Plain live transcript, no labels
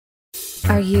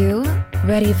Are you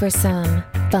ready for some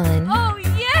fun? Oh,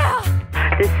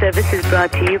 yeah! This service is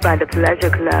brought to you by the Pleasure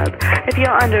Club. If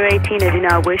you're under 18 and do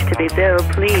not wish to be billed,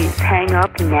 please hang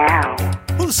up now.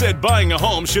 Who said buying a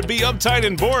home should be uptight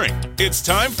and boring? It's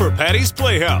time for Patty's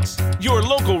Playhouse, your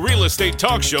local real estate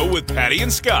talk show with Patty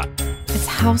and Scott. It's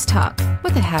house talk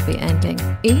with a happy ending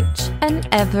each and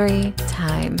every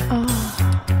time.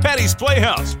 Patty's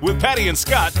Playhouse with Patty and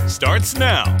Scott starts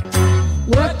now.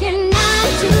 Working 9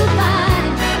 to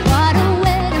 5, what a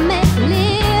way to make a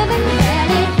living.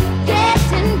 Barely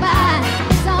getting by,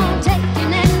 it's all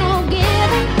taking and no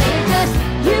giving. They just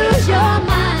use your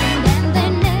mind and they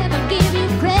never give you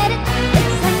credit.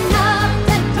 It's enough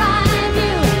to drive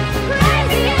you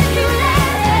crazy if you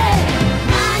let it.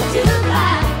 9 to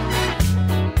 5.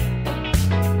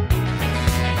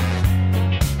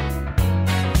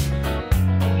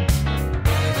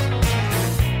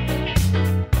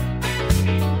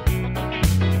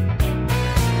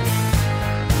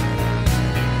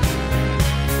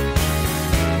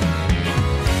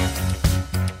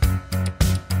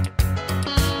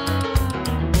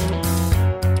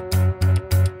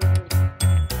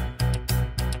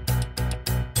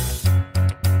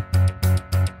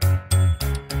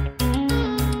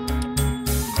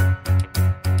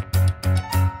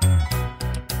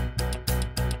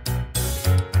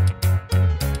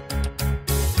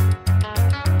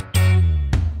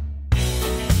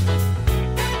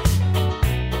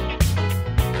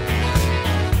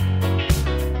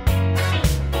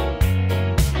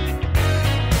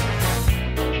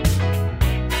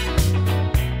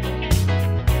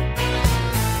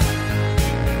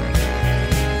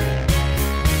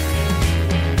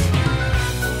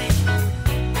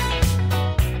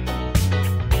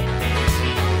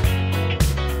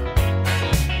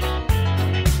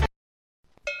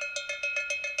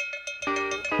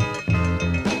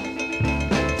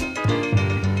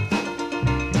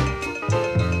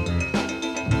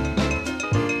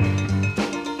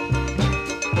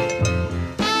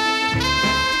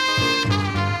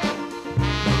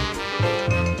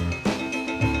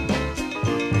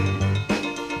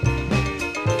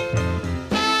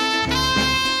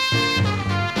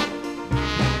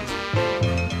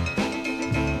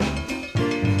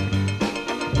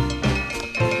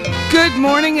 Good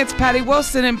morning, it's Patty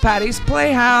Wilson in Patty's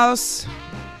Playhouse.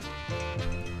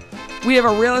 We have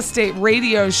a real estate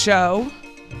radio show.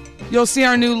 You'll see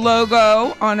our new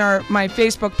logo on my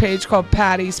Facebook page called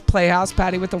Patty's Playhouse,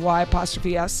 Patty with a Y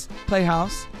apostrophe S,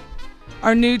 Playhouse.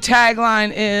 Our new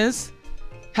tagline is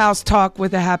House Talk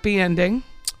with a Happy Ending.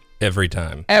 Every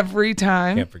time. Every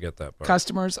time. Can't forget that part.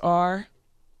 Customers are.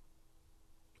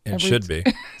 And should be.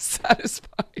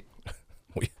 Satisfied.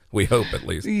 We hope, at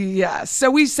least. Yes.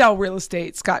 So we sell real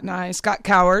estate, Scott and I. Scott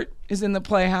Cowart is in the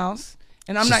Playhouse.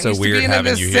 And I'm not used to being in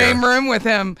the same room with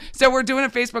him. So we're doing a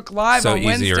Facebook Live on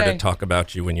Wednesday. So easier to talk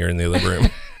about you when you're in the other room.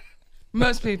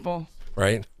 Most people.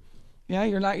 Right? Yeah,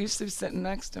 you're not used to sitting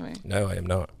next to me. No, I am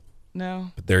not.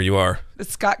 No. But there you are.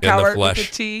 It's Scott Cowart with the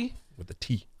T. With the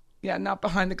T. Yeah, not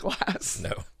behind the glass.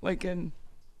 No. Like in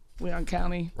Leon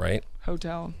County. Right.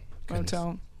 Hotel.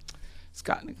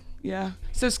 Scott. Yeah.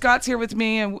 So Scott's here with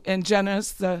me and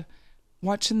Jenna's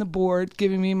watching the board,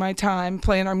 giving me my time,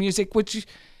 playing our music, which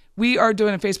we are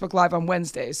doing a Facebook Live on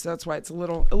Wednesdays. So that's why it's a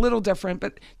little different.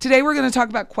 But today we're going to talk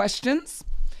about questions.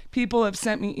 People have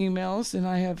sent me emails and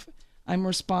I'm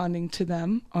responding to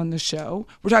them on the show.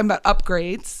 We're talking about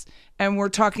upgrades and we're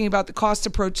talking about the cost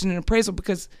approach in an appraisal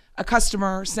because a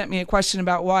customer sent me a question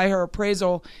about why her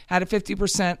appraisal had a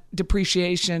 50%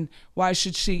 depreciation. Why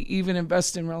should she even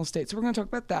invest in real estate? So we're going to talk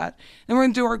about that. And we're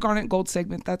going to do our Garnet Gold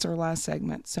segment. That's our last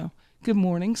segment. So good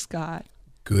morning, Scott.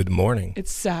 Good morning.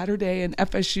 It's Saturday and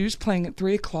FSU's playing at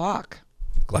 3 o'clock.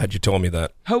 Glad you told me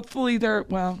that. Hopefully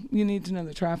you need to know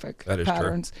the traffic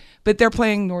patterns. True. But they're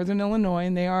playing Northern Illinois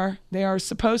and they are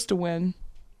supposed to win.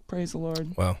 Praise the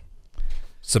Lord. Well,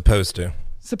 supposed to.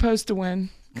 Supposed to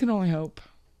win. Can only hope.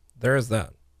 There is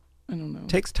that. I don't know. It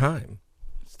takes time.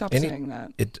 Stop saying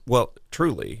that. Well,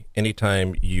 truly,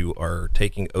 anytime you are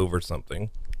taking over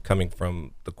something coming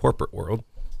from the corporate world,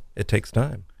 it takes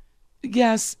time.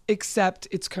 Yes, except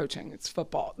it's coaching. It's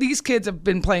football. These kids have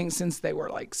been playing since they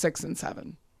were like 6 and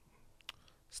 7.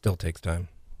 Still takes time.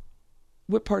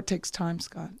 What part takes time,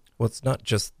 Scott? Well, it's not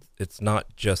just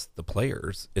the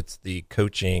players. It's the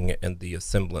coaching and the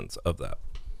assemblance of that.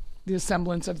 The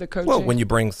assemblance of the coaching? Well, when you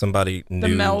bring somebody new.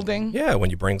 The melding? Yeah,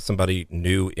 when you bring somebody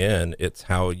new in, it's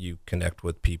how you connect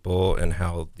with people and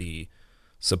how the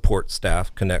support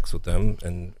staff connects with them.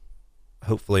 And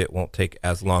hopefully it won't take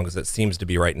as long as it seems to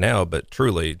be right now. But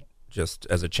truly, just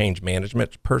as a change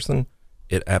management person,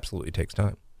 it absolutely takes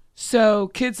time. So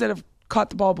kids that have caught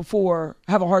the ball before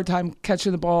have a hard time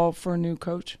catching the ball for a new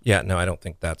coach? Yeah, no, I don't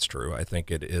think that's true. I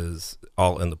think it is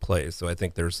all in the play. So I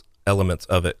think there's elements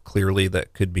of it clearly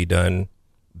that could be done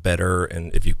better.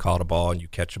 And if you caught a ball and you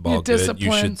catch a ball good,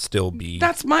 you should still be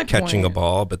That's my catching point. a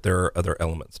ball, but there are other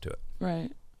elements to it.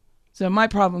 Right. So my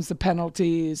problem's the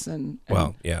penalties and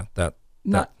Well, yeah,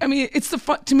 I mean,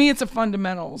 to me, it's the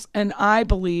fundamentals. And I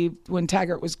believed when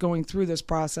Taggart was going through this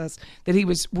process that he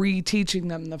was reteaching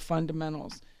them the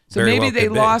fundamentals. So Very maybe well they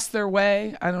could be. lost their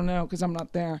way. I don't know because I'm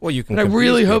not there. Well, you can But I confuse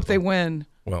really hope people. they win.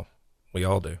 Well, we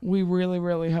all do. We really,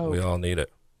 really hope. We all need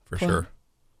it for sure.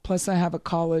 Plus, I have a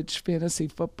college fantasy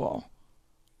football,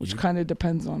 which kind of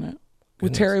depends on it.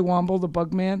 With Goodness. Terry Womble, the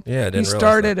bug man. Yeah, I didn't he realize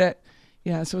started that. it.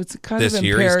 Yeah, so it's kind This of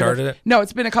year imperative. he started it? No,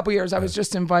 it's been a couple years. I was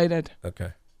just invited.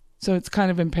 Okay. So it's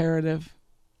kind of imperative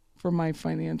for my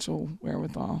financial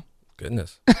wherewithal.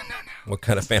 Goodness. What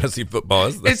kind of fantasy football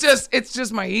is this? It's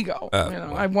just my ego.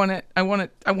 Well. I want to win.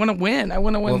 I want to win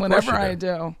Well, of course whenever you I do.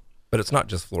 do. But it's not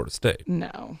just Florida State.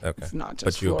 No, Okay. it's not just.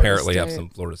 But you Florida apparently have State. some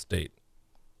Florida State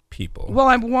people. Well,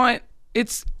 I want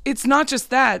it's not just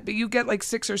that, but you get like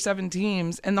 6 or 7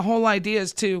 teams, and the whole idea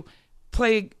is to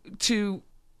play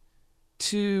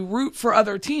to root for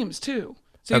other teams too.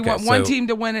 So you Okay, want one so- team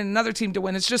to win and another team to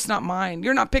win. It's just not mine.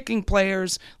 You're not picking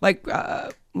players like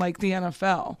the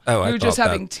NFL. Oh, I You're just thought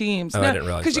that- having teams. Oh, I didn't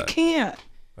realize because you that. can't.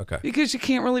 Okay. Because you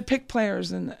can't really pick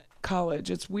players in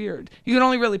college. It's weird. You can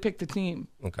only really pick the team.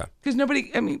 Okay.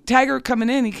 Because Taggart coming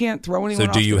in, he can't throw anyone So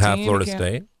off do you the have team. Florida He can't-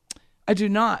 State? I do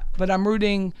not, but I'm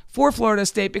rooting for Florida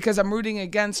State because I'm rooting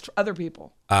against other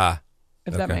people, if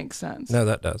that okay. makes sense. No,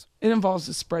 that does. It involves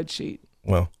a spreadsheet.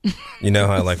 Well, you know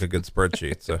how I like a good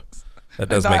spreadsheet, so that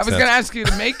does I make was sense. going to ask you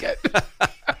to make it.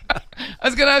 I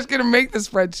was going to ask you to make the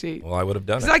spreadsheet. Well, I would have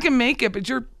done it. Because I can make it, but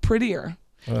you're prettier.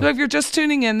 So if you're just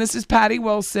tuning in, this is Patty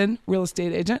Wilson, real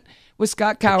estate agent, with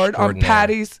Scott Coward on Extraordinary.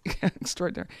 Patty's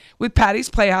extraordinary with Patty's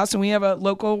Playhouse, and we have a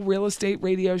local real estate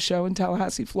radio show in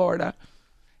Tallahassee, Florida,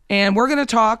 and we're going to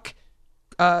talk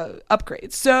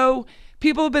upgrades. So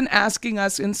people have been asking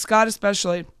us, and Scott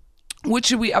especially, what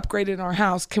should we upgrade in our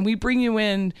house? Can we bring you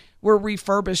in? We're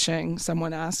refurbishing.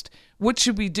 Someone asked, what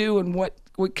should we do, and what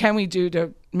can we do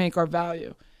to make our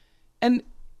value? And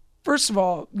first of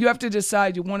all, you have to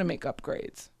decide you want to make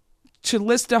upgrades. To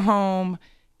list a home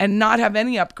and not have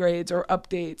any upgrades or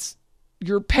updates,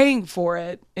 you're paying for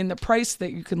it in the price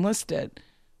that you can list it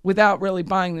without really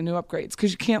buying the new upgrades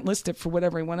because you can't list it for what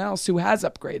everyone else who has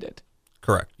upgraded.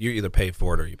 Correct. You either pay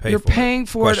for it or you pay You're for it. paying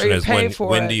for it or Question you is pay when, for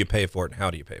when it. do you pay for it and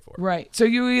how do you pay for it? Right. So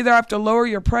you either have to lower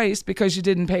your price because you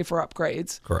didn't pay for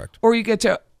upgrades, Correct. or you get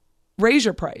to raise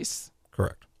your price.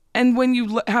 Correct. And when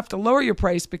you have to lower your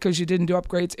price because you didn't do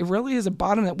upgrades, it really is a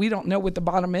bottom that we don't know what the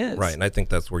bottom is. Right, and I think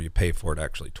that's where you pay for it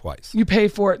actually twice. You pay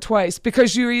for it twice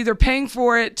because you're either paying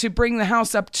for it to bring the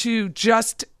house up to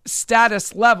just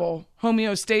status level,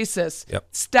 homeostasis, Yep.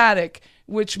 static,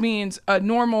 which means a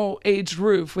normal aged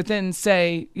roof within,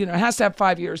 say, it has to have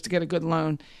 5 years to get a good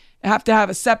loan. You have to have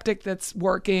a septic that's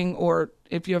working, or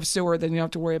if you have sewer, then you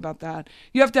have to worry about that.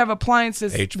 You have to have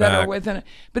appliances that are HVAC. within it.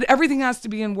 But everything has to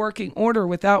be in working order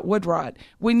without wood rot.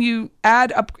 When you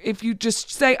add up, if you just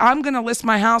say, I'm going to list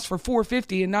my house for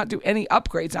 $450 and not do any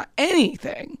upgrades, not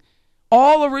anything,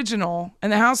 all original,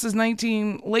 and the house is late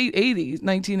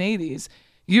 1980s,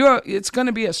 it's going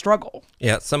to be a struggle.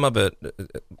 Yeah, some of it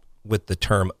with the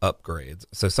term upgrades.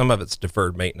 So some of it's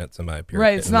deferred maintenance in my opinion.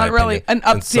 Right, it's not really an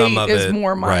And some update of is it-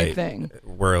 more my right, thing.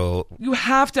 Where You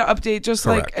have to update just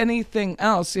like Correct. anything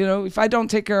else. If I don't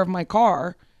take care of my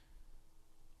car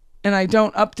and I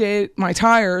don't update my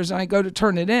tires and I go to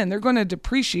turn it in, they're going to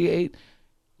depreciate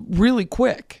really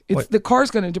quick. What? The car's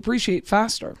going to depreciate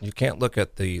faster. you can't look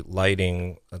at the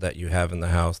lighting that you have in the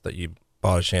house that you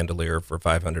bought a chandelier for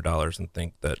 $500 and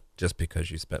think that just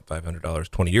because you spent $500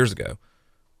 20 years ago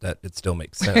that it still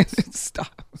makes sense.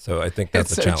 Stop. So I think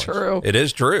that's It's a so challenge. true. It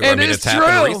is true. It is it's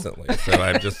happened true. recently. So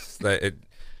I'm just,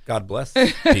 God bless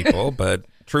people, but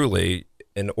truly,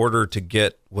 in order to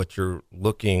get what you're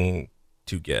looking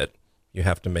to get, you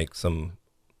have to make some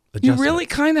You adjustments. really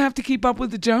kind of have to keep up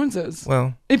with the Joneses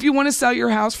Well, if you want to sell your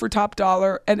house for top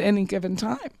dollar at any given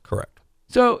time. correct.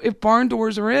 So if barn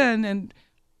doors are in and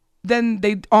then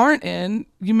they aren't in,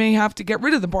 you may have to get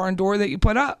rid of the barn door that you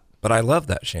put up. But I love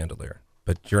that chandelier,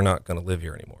 but you're not going to live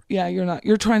here anymore. Yeah, you're not.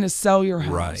 You're trying to sell your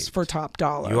house Right. for top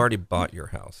dollar. You already bought your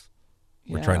house.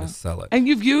 We're Yeah. trying to sell it. And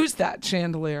you've used that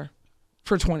chandelier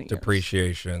for 20 years.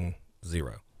 Depreciation,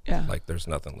 zero. Yeah. Like there's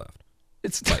nothing left.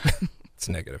 It's It's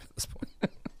negative at this point.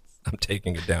 I'm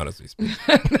taking it down as we speak.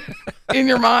 in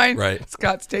your mind. Right.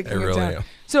 Scott's taking I it really down. am.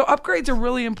 So upgrades are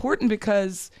really important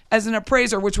because as an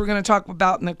appraiser, which we're going to talk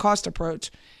about in the cost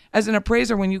approach, as an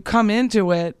appraiser, when you come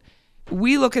into it,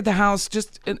 we look at the house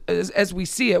just as we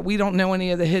see it. We don't know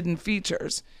any of the hidden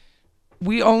features.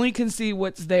 We only can see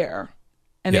what's there.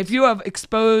 And Yes. if you have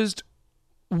exposed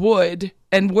wood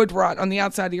and wood rot on the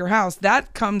outside of your house,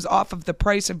 that comes off of the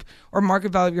price of or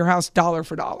market value of your house dollar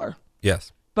for dollar.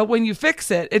 Yes. But when you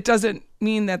fix it, it doesn't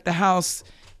mean that the house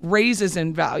raises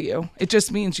in value. It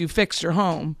just means you fixed your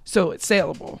home so it's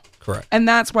saleable. Correct. And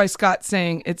that's why Scott's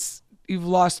saying you've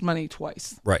lost money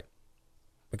twice. Right.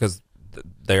 Because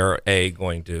they're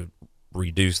going to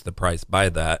reduce the price by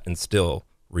that and still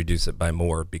reduce it by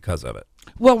more because of it.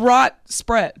 Well, rot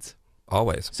spreads.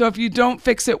 Always. So if you don't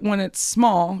fix it when it's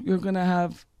small, you're going to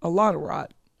have a lot of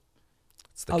rot.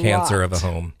 It's the cancer of a lot.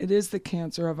 home. It is the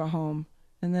cancer of a home.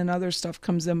 And then other stuff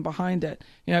comes in behind it.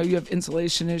 You know, you have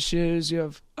insulation issues, you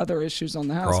have other issues on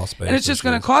the house. Crawl space and it's just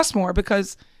going to issues. cost more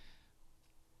because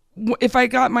if I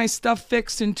got my stuff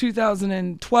fixed in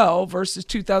 2012 versus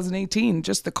 2018,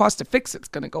 just the cost to fix it's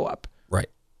going to go up Right.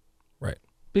 Right.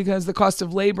 because the cost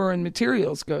of labor and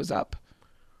materials goes up.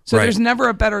 So Right. there's never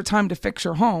a better time to fix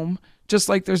your home, just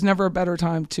like there's never a better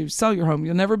time to sell your home.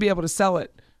 You'll never be able to sell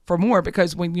it for more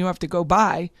because when you have to go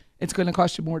buy, it's going to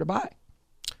cost you more to buy.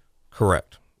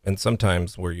 Correct. And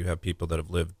sometimes where you have people that have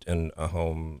lived in a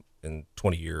home in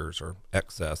 20 years or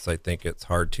excess, I think it's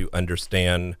hard to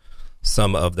understand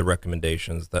some of the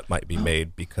recommendations that might be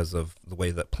made because of the way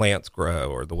that plants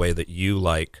grow or the way that you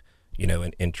like,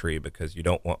 an entry because you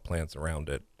don't want plants around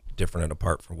it different and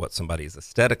apart from what somebody's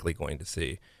aesthetically going to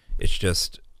see. It's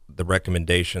just the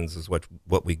recommendations is what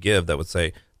we give that would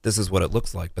say, this is what it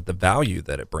looks like, but the value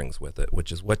that it brings with it,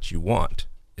 which is what you want,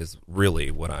 is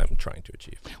really what I'm trying to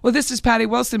achieve. Well, this is Patty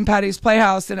Wilson, Patty's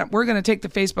Playhouse, and we're going to take the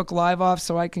Facebook Live off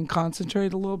so I can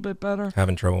concentrate a little bit better.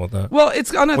 Having trouble with that? Well,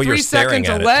 it's on a Well, you're 3 staring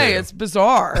second at it, delay. too. It's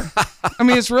bizarre. I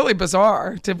mean, it's really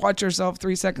bizarre to watch yourself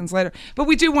 3 seconds later. But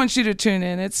we do want you to tune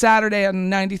in. It's Saturday on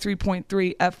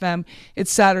 93.3 FM.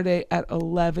 It's Saturday at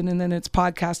 11, and then it's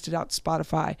podcasted out to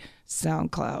Spotify,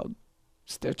 SoundCloud,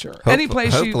 Stitcher. Any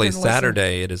place you hopefully can listen.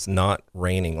 Saturday it is not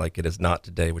raining like it is not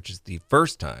today, which is the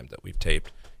first time that we've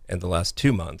taped in the last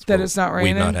 2 months That where it's not We've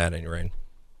raining? not had any rain.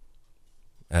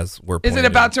 Is it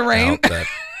about to rain? That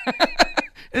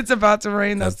It's about to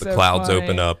rain. as That's the so clouds funny.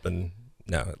 open up, and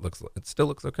no, it still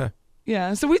looks okay.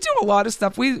 Yeah, so we do a lot of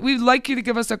stuff. We'd like you to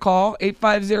give us a call,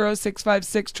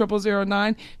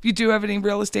 850-656-0009. If you do have any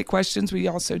real estate questions, we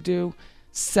also do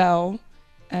sell,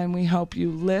 and we help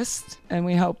you list, and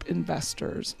we help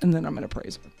investors, and then I'm an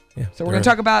appraiser. Yeah. So we're going to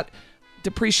talk about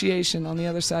depreciation on the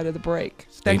other side of the break.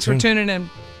 Thanks for tuned. tuning in.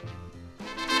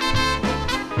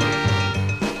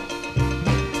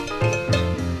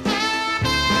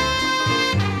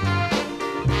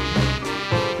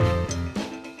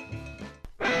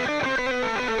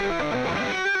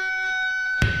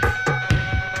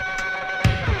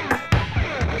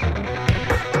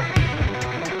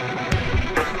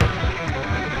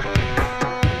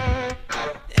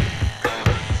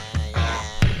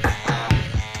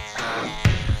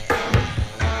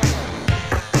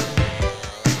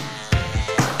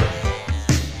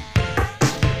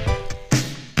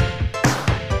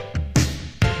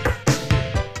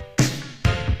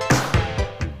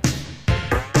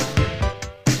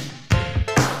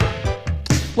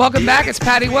 Welcome back. It's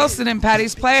Patty Wilson in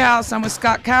Patty's Playhouse. I'm with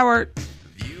Scott Cowart.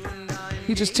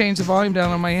 He just changed the volume down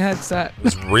on my headset. It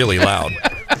was really loud.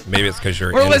 Maybe it's because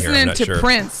you're We're in here. listening I'm not to sure.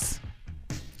 Prince.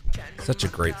 Such a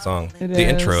great song. It the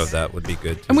intro is. of that would be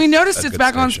good. Too. And we noticed A it's good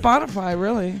back on station. Spotify,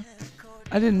 really.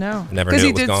 I didn't know. Never Because knew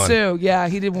he it was did gone. sue. Yeah,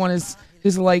 he did want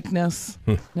his likeness.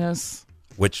 Yes.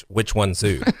 Which one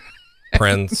sued?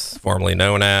 Prince, formerly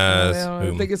known as I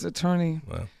whom? think it's attorney.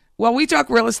 Well. Well, we talk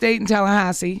real estate in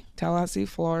Tallahassee,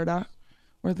 Florida.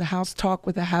 We're the house talk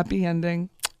with a happy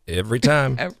ending Every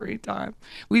time. every time.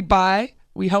 We buy,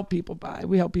 we help people buy,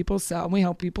 we help people sell, we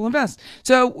help people invest.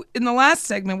 So in the last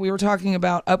segment, we were talking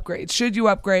about upgrades. Should you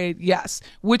upgrade? Yes.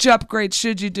 Which upgrades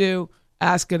should you do?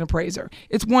 Ask an appraiser.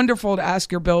 It's wonderful to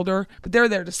ask your builder, but they're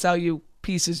there to sell you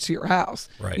pieces to your house.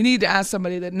 Right. You need to ask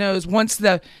somebody that knows once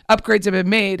the upgrades have been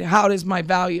made, how does my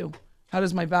value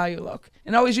look?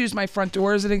 And I always use my front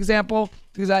door as an example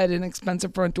because I had an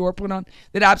expensive front door put on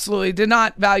that absolutely did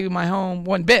not value my home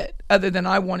one bit other than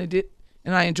I wanted it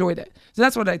and I enjoyed it. So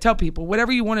that's what I tell people.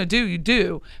 Whatever you want to do, you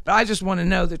do. But I just want to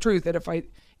know the truth that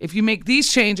if you make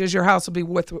these changes, your house will be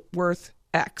worth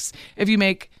X. If you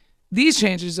make these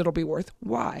changes, it'll be worth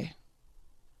Y.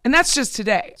 And that's just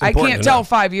today. I important can't to tell know.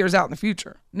 5 years out in the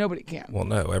future. Nobody can. Well,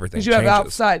 no, everything Because you changes. have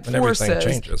outside and forces.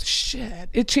 Everything changes. Shit.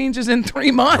 It changes in 3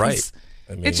 months. Right.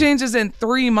 I mean, It changes in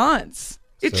 3 months.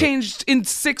 It So- changed in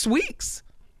 6 weeks.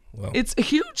 well, It's a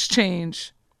huge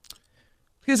change.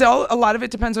 Because a lot of it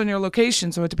depends on your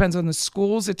location. So it depends on the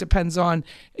schools. It depends on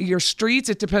your streets.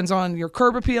 It depends on your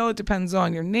curb appeal. It depends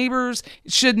on your neighbors.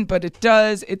 It shouldn't, but it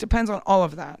does. It depends on all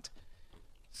of that.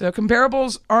 So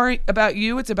comparables aren't about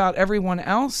you. It's about everyone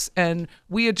else. And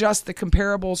we adjust the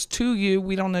comparables to you.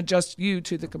 We don't adjust you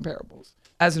to the comparables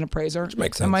as an appraiser. Which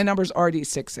makes sense. And my number is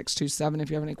RD6627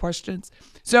 if you have any questions.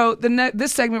 So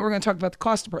this segment, we're going to talk about the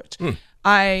cost approach.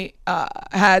 I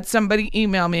had somebody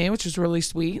email me, which was really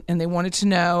sweet, and they wanted to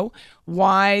know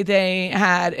why they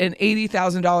had an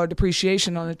 $80,000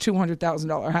 depreciation on a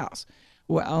 $200,000 house.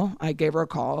 Well, I gave her a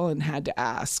call and had to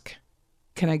ask,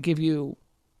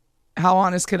 how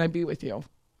honest can I be with you?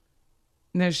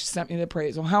 And then she sent me the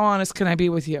appraisal. How honest can I be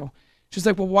with you? She's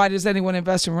like, well, why does anyone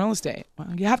invest in real estate?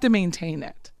 Well, you have to maintain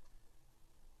it.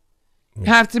 You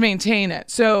have to maintain it.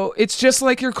 So it's just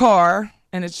like your car.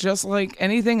 And it's just like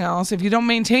anything else. If you don't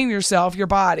maintain yourself, your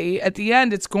body, at the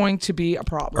end, it's going to be a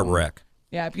problem. A wreck.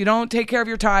 Yeah, if you don't take care of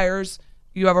your tires,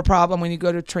 you have a problem when you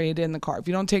go to trade in the car. If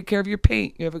you don't take care of your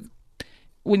paint,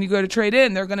 when you go to trade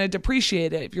in, they're going to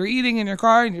depreciate it. If you're eating in your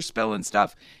car and you're spilling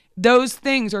stuff, those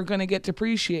things are going to get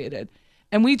depreciated.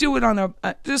 And we do it on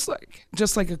just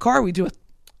like a car, we do it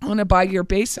on a by-year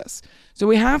basis. So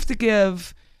we have to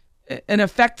give an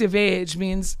effective age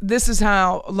means this is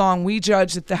how long we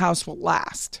judge that the house will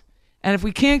last. And if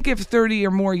we can't give 30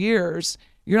 or more years,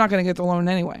 you're not going to get the loan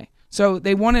anyway. So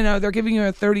they want to know, they're giving you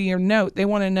a 30-year note. They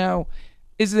want to know,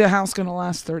 is the house going to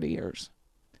last 30 years?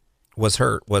 Was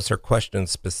her question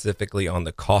specifically on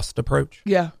the cost approach?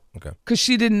 Yeah. Okay. Because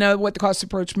she didn't know what the cost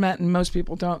approach meant, and most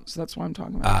people don't. So that's what I'm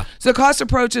talking about. So the cost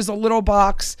approach is a little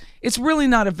box. It's really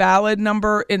not a valid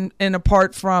number in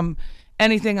apart from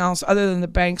anything else other than the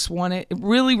banks want it. It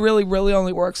really, really, really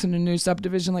only works in a new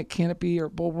subdivision like Canopy or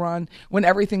Bull Run. When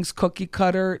everything's cookie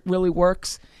cutter, it really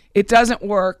works. It doesn't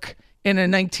work in a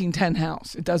 1910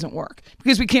 house. It doesn't work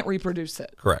because we can't reproduce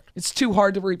it. Correct. It's too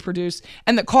hard to reproduce.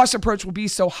 And the cost approach will be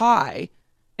so high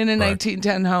in a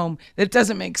 1910 home that it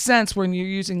doesn't make sense when you're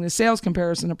using the sales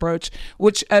comparison approach,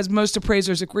 which, as most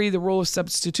appraisers agree, the rule of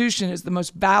substitution is the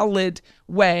most valid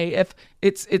way. If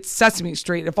it's Sesame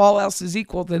Street, if all else is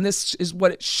equal, then this is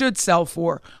what it should sell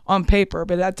for on paper,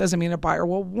 but that doesn't mean a buyer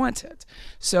will want it.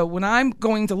 So when I'm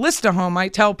going to list a home, I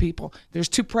tell people there's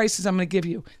two prices I'm going to give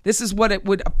you. This is what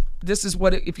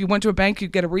if you went to a bank,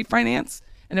 you'd get a refinance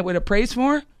and it would appraise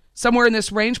for. Somewhere in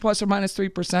this range, plus or minus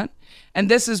 3%. And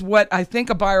this is what I think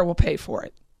a buyer will pay for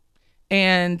it.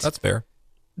 And that's fair.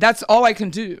 That's all I can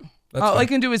do. All fine. I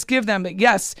can do is give them. But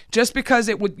yes, just because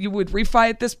you would refi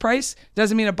at this price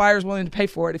doesn't mean a buyer's willing to pay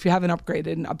for it if you haven't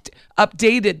upgraded and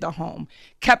updated the home,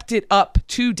 kept it up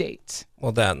to date.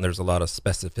 Well, that, and there's a lot of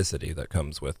specificity that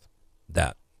comes with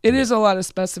that. It is a lot of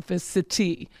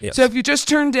specificity. Yes. So if you just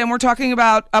turned in, we're talking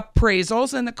about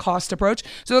appraisals and the cost approach.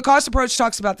 So the cost approach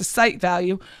talks about the site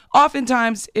value.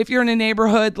 Oftentimes, if you're in a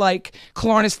neighborhood like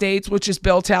Killearn Estates, which is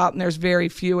built out and there's very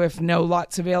few, if no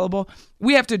lots available,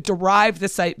 we have to derive the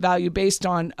site value based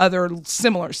on other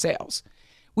similar sales.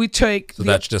 We take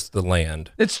that's just the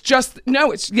land. It's just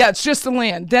the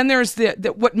land. Then there's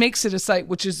the what makes it a site,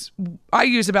 which is I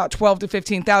use about 12 to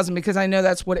 15,000 because I know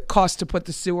that's what it costs to put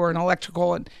the sewer and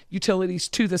electrical and utilities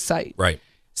to the site. Right.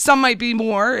 Some might be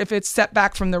more if it's set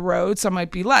back from the road. Some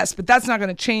might be less, but that's not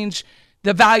going to change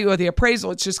the value of the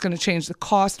appraisal. It's just going to change the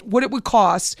cost, what it would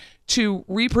cost to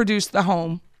reproduce the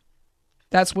home.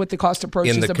 That's what the cost approach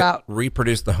is about.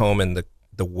 Reproduce the home in the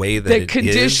way that the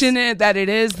condition that it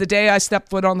is the day I step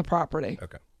foot on the property.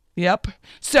 Okay. Yep.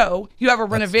 So you have a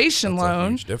renovation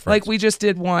loan, like we just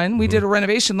did one. We did a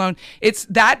renovation loan. It's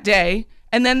that day,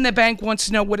 and then the bank wants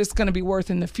to know what it's going to be worth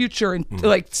in the future in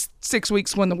like 6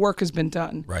 weeks when the work has been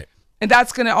done. Right. And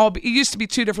that's going to all be, it used to be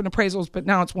two different appraisals, but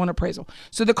now it's one appraisal.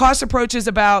 So the cost approach is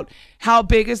about how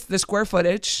big is the square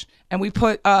footage, and we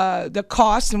put the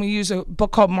cost, and we use a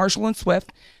book called Marshall and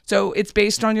Swift. So it's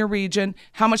based on your region.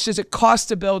 How much does it cost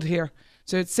to build here?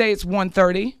 So it's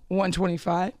 130,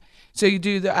 125. So you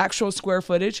do the actual square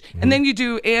footage, and then you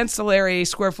do ancillary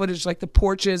square footage like the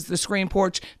porches, the screen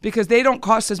porch, because they don't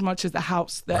cost as much as the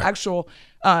house, the actual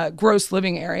gross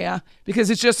living area, because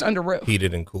it's just under roof.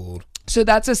 Heated and cooled. So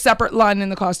that's a separate line in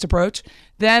the cost approach.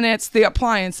 Then it's the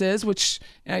appliances, which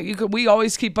we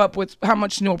always keep up with how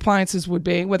much new appliances would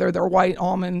be, whether they're white,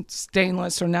 almond,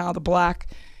 stainless, or now the black.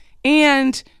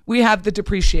 And we have the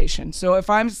depreciation. So if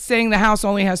I'm saying the house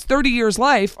only has 30 years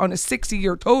life on a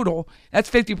 60-year total, that's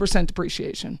 50%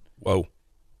 depreciation. Whoa.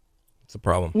 It's a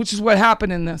problem. Which is what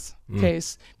happened in this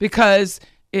case, because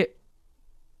it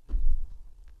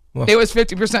was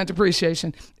 50%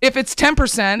 depreciation. If it's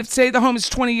 10%, if say the home is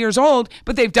 20 years old,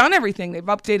 but they've done everything, they've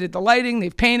updated the lighting,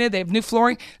 they've painted, they have new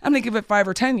flooring, I'm going to give it 5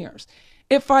 or 10 years.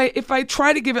 if I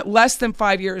try to give it less than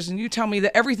 5 years and you tell me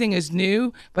that everything is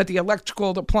new, but the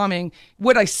electrical, the plumbing,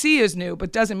 what I see is new,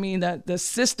 but doesn't mean that the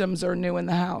systems are new in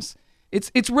the house.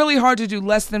 It's really hard to do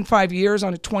less than 5 years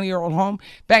on a 20-year-old home.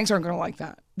 Banks aren't going to like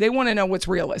that. They want to know what's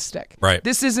realistic. Right.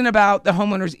 This isn't about the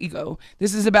homeowner's ego.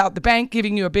 This is about the bank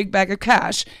giving you a big bag of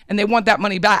cash, and they want that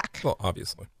money back. Well,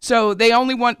 obviously. So they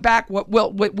only want back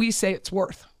what we say it's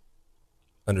worth.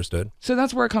 Understood. So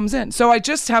that's where it comes in. So I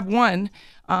just have one,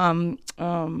 and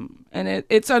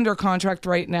it's under contract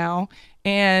right now.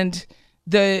 And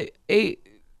the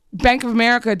Bank of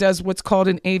America does what's called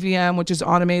an AVM, which is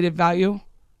automated value.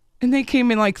 And they came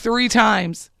in like 3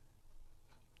 times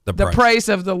the price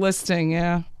of the listing.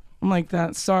 Yeah. I'm like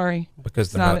that. Sorry.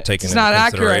 Because they're not taking into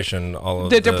consideration all of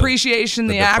the depreciation,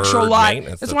 the actual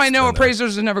life. That's why I know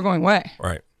appraisers are never going away.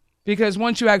 Right. Because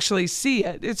once you actually see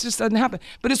it, it just doesn't happen.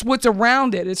 But it's what's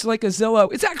around it. It's like a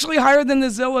Zillow. It's actually higher than the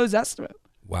Zillow's estimate.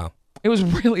 Wow. It was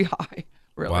really high.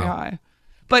 Really high.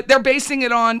 But they're basing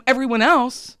it on everyone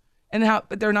else.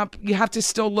 But they're not. You have to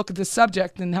still look at the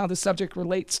subject and how the subject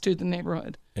relates to the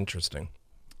neighborhood. Interesting.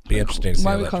 Be interesting to see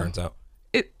how that turns out.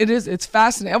 It is. It's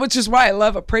fascinating, which is why I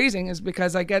love appraising, is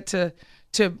because I get to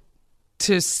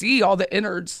see all the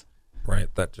innards, right?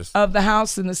 That just of the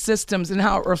house and the systems and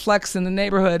how it reflects in the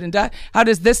neighborhood, and how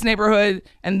does this neighborhood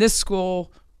and this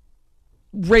school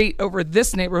rate over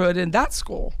this neighborhood and that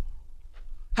school?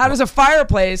 How does a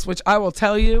fireplace, which I will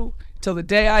tell you till the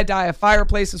day I die, a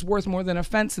fireplace is worth more than a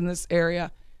fence in this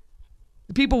area.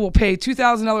 People will pay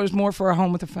 $2,000 more for a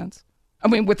home with a fence. I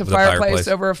mean, with a fireplace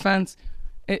over a fence.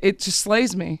 It just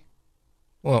slays me.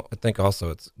 Well, I think also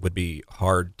it would be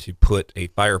hard to put a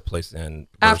fireplace in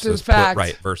after the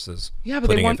fact, versus but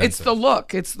they want it's the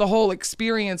look, it's the whole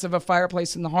experience of a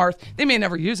fireplace in the hearth. They may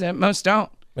never use it, most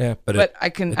don't. Yeah, but I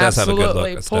can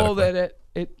absolutely pull that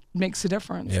it makes a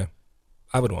difference. Yeah,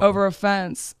 I would want over a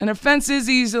fence, and a fence is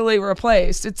easily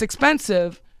replaced. It's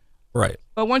expensive, right?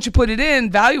 But once you put it in,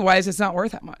 value wise, it's not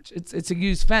worth that much. It's a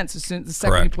used fence the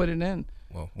second you put it in.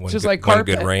 Well, just like carpet.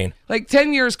 Good rain. Like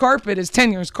 10 years carpet is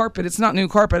 10 years carpet. It's not new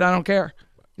carpet. I don't care.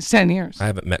 It's 10 years. I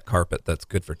haven't met carpet that's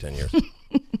good for 10 years.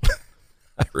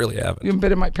 I really haven't. You haven't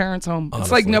been in my parents' home. Honestly.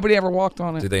 It's like nobody ever walked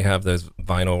on it. Do they have those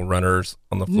vinyl runners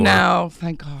on the floor? No,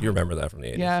 thank God. You remember that from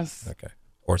the 80s? Yes. Okay.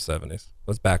 Or 70s. It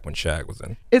was back when Shag was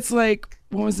in. It's like,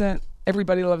 what was that?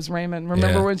 Everybody Loves Raymond.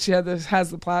 Remember when she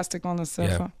has the plastic on the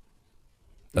sofa?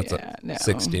 Yeah. That's no.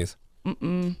 60s.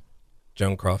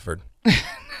 Joan Crawford.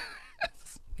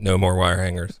 No more wire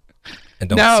hangers. And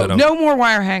no more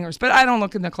wire hangers. But I don't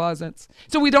look in the closets.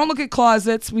 So we don't look at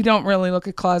closets. We don't really look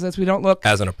at closets. We don't look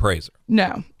as an appraiser.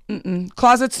 No.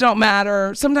 Closets don't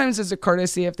matter. Sometimes it's a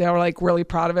courtesy if they're like really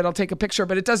proud of it. I'll take a picture,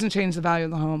 but it doesn't change the value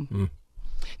of the home.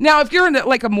 Now, if you're in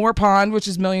like a Moore Pond, which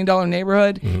is $1 million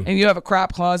neighborhood, and you have a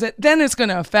crap closet, then it's going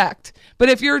to affect. But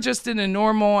if you're just in a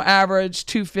normal average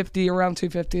around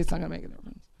 250, it's not going to make a difference.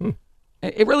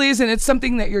 It really isn't. It's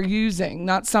something that you're using,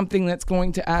 not something that's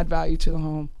going to add value to the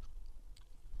home.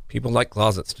 People like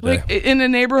closets today. Like in a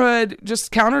neighborhood,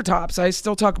 just countertops. I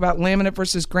still talk about laminate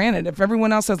versus granite. If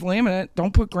everyone else has laminate,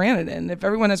 don't put granite in. If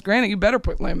everyone has granite, you better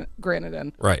put granite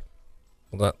in. Right.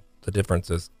 Well, the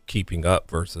difference is keeping up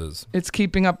versus... It's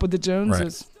keeping up with the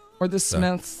Joneses or the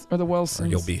Smiths or the Wilsons. Or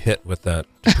you'll be hit with that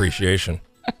depreciation.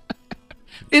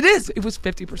 It is. It was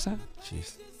 50%.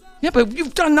 Jeez. Yeah, but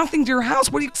you've done nothing to your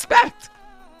house. What do you expect?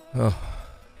 Oh.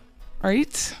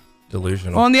 Right?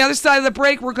 Delusional. Well, on the other side of the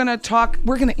break, we're going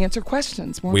to answer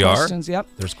questions. More questions. Are? Yep.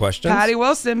 There's questions? Patty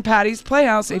Wilson, Patty's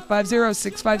Playhouse,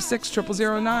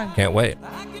 850-656-0009. Can't wait.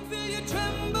 I can feel you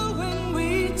tremble when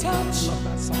we touch. Love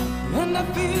that song. And I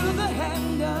feel the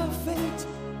hand of fate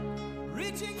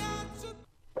reaching out to...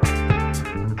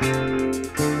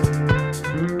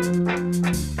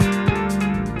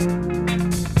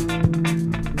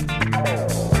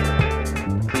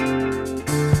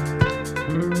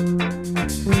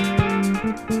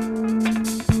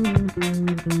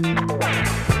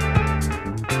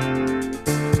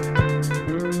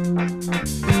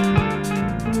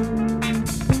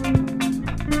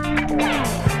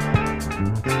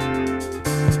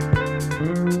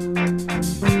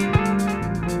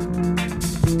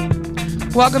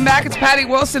 Welcome back. It's Patty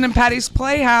Wilson and Patty's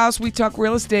Playhouse. We talk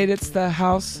real estate. It's the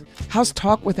house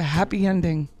talk with a happy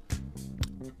ending.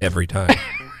 Every time.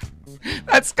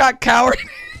 That's Scott Coward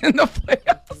in the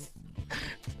Playhouse.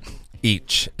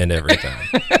 Each and every time.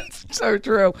 It's so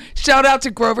true. Shout out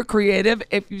to Grover Creative.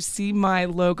 If you see my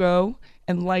logo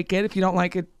and like it, if you don't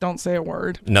like it, don't say a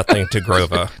word. Nothing to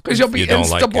Grover. Because you'll be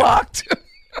insta-blocked.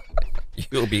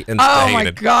 You'll be instated. Oh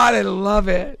my God, I love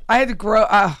it. I had to grow.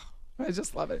 I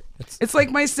just love it. It's like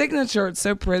my signature. It's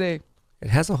so pretty. It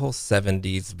has a whole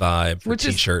 70s vibe for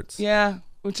T-shirts.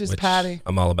 Which is Patty.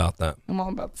 I'm all about that. I'm all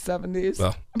about the 70s.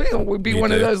 Well, I mean, I would be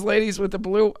one of those ladies with the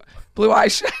blue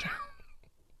eyeshadow.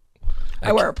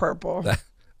 I wear purple.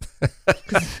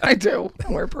 I do.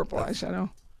 I wear purple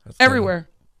eyeshadow. Everywhere.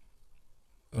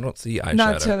 I don't see eyeshadow.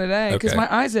 Not today, because Okay.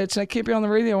 my eyes itch. I can't be on the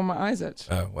radio when my eyes itch.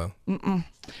 Oh, well.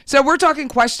 So we're talking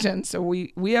questions. So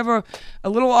we have a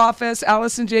little office,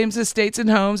 Allison James Estates and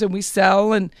Homes, and we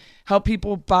sell and help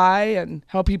people buy and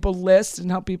help people list and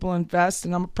help people invest.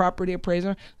 And I'm a property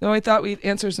appraiser. So I thought we'd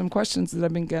answer some questions that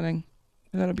I've been getting.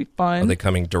 And that'd be fun. Are they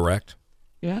coming direct?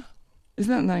 Yeah.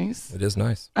 Isn't that nice? It is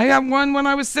nice. I got one when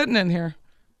I was sitting in here.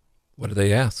 What do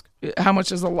they ask? How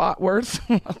much is a lot worth?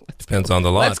 Depends on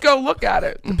the lot. Let's go look at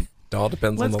it. It all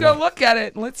depends on Let's the go lot. look at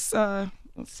it. Let's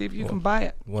see if you can buy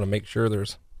it. You want to make sure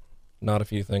there's not a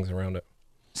few things around it.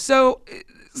 So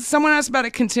someone asked about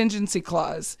a contingency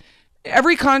clause.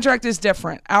 Every contract is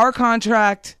different. Our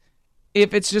contract,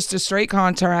 if it's just a straight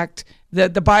contract, the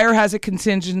buyer has a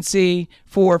contingency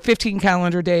for 15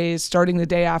 calendar days starting the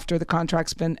day after the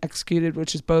contract's been executed,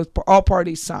 which is all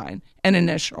parties sign and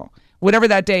initial. Whatever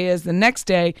that day is, the next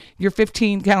day, your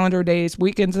 15 calendar days,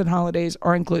 weekends and holidays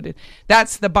are included.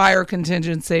 That's the buyer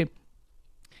contingency.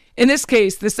 In this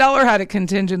case, the seller had a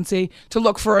contingency to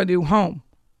look for a new home.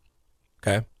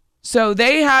 Okay. So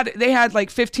they had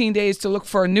like 15 days to look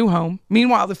for a new home.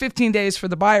 Meanwhile, the 15 days for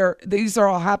the buyer, these are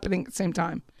all happening at the same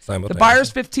time. The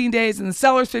buyer's 15 days and the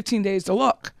seller's 15 days to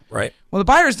look. Right. Well, the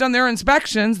buyer's done their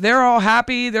inspections. They're all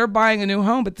happy. They're buying a new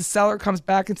home. But the seller comes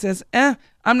back and says,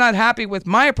 I'm not happy with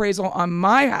my appraisal on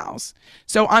my house.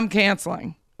 So I'm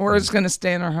canceling. We're just going to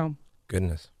stay in our home.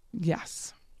 Goodness.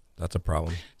 Yes. That's a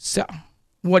problem. So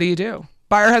what do?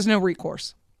 Buyer has no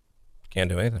recourse. Can't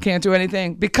do anything. Can't do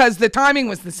anything because the timing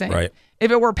was the same. Right.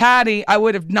 If it were Patty, I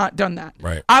would have not done that.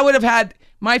 Right. I would have had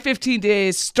my 15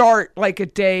 days start like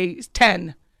at day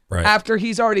 10. Right. After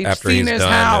he's already seen his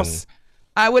house.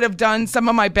 I would have done some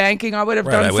of my banking. I would have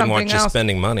done I something wouldn't want you else.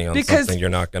 spending money on Because something you're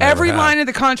not going to every line of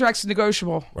the contract's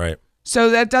negotiable. Right. So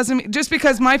that doesn't mean, just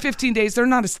because my 15 days, they're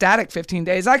not a static 15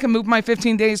 days. I can move my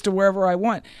 15 days to wherever I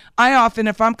want. I often,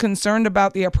 if I'm concerned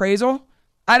about the appraisal,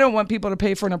 I don't want people to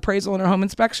pay for an appraisal and a home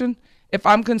inspection. If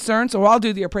I'm concerned, so I'll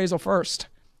do the appraisal first.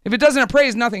 If it doesn't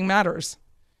appraise, nothing matters.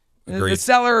 Agreed. The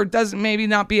seller doesn't maybe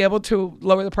not be able to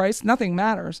lower the price. Nothing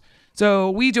matters.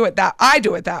 So I do it that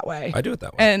way. I do it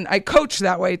that way. And I coach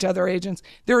that way to other agents.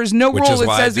 There is no Which rule is that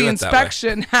why I says do the it that way.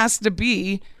 inspection has to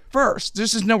be first.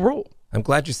 There's just no rule. I'm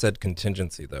glad you said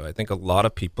contingency, though. I think a lot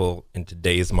of people in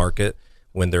today's market,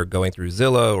 when they're going through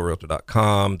Zillow or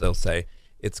Realtor.com, they'll say,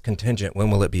 it's contingent. When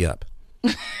will it be up?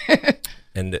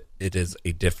 And it is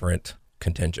a different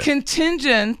contingent.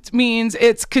 Contingent means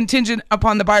it's contingent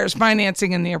upon the buyer's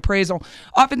financing and the appraisal.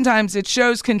 Oftentimes it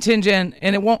shows contingent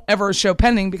and it won't ever show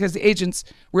pending because the agents,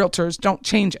 realtors, don't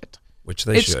change it. Which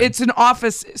they should. It's an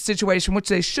office situation, which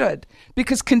they should,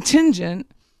 because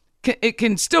contingent, it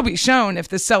can still be shown if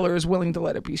the seller is willing to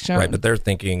let it be shown. Right, but they're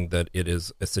thinking that it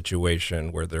is a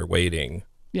situation where they're waiting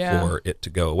for it to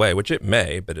go away, which it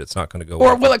may, but it's not going to go away.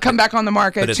 Or will it come back on the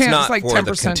market? But it's chance not like for 10%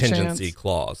 the contingency chance.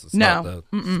 clause. It's No. not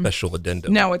the special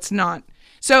addendum. No, it's not.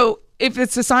 So if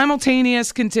it's a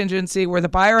simultaneous contingency where the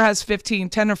buyer has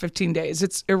 10 or 15 days,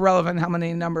 it's irrelevant how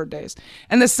many number of days,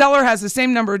 and the seller has the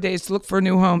same number of days to look for a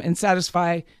new home and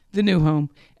satisfy the new home,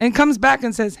 and comes back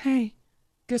and says, hey,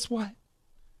 guess what?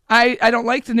 I don't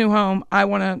like the new home. I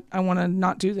want to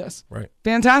not do this. Right.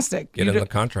 Fantastic. Get in the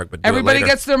contract, but do everybody it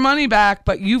later. gets their money back,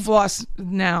 but you've lost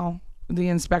now the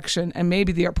inspection and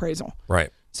maybe the appraisal. Right.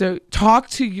 So talk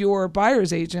to your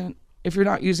buyer's agent if you're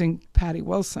not using Patty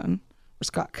Wilson or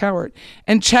Scott Cowart,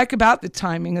 and check about the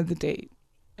timing of the date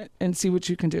and see what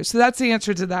you can do. So that's the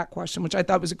answer to that question, which I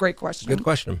thought was a great question. Good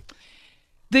question.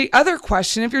 The other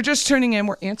question, if you're just turning in,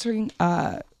 we're answering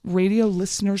radio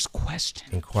listeners' question.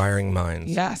 Inquiring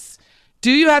minds. Yes.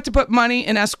 Do you have to put money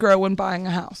in escrow when buying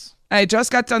a house? I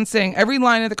just got done saying every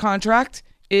line of the contract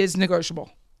is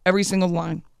negotiable. Every single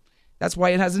line. That's why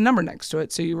it has a number next to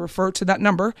it. So you refer to that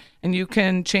number and you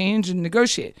can change and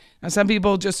negotiate. Now, some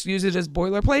people just use it as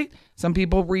boilerplate. Some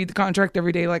people read the contract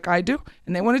every day like I do,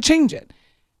 and they want to change it.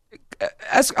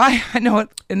 I know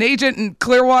an agent in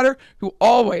Clearwater who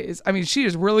always, she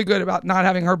is really good about not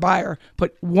having her buyer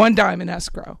put one dime in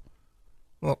escrow.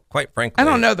 Well, quite frankly, I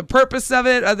don't know the purpose of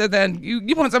it other than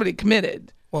you want somebody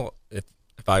committed. Well, if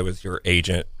I was your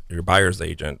agent, your buyer's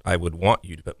agent, I would want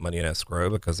you to put money in escrow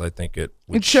because I think it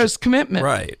shows commitment.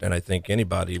 Right. And I think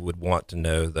anybody would want to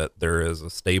know that there is a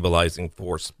stabilizing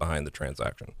force behind the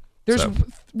transaction. There's So,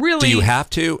 really... do you have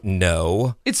to?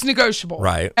 No. It's negotiable.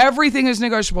 Right. Everything is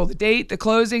negotiable. The date, the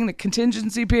closing, the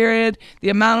contingency period, the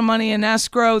amount of money in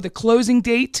escrow, the closing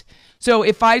date. So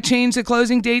if I change the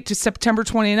closing date to September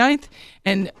 29th,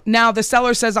 and now the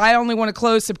seller says, I only want to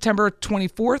close September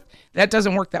 24th, that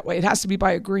doesn't work that way. It has to be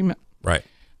by agreement. Right.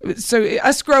 So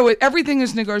escrow, everything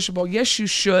is negotiable. Yes, you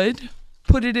should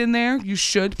put it in there. You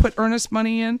should put earnest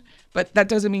money in, but that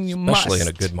doesn't mean you must. Especially in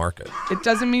a good market. It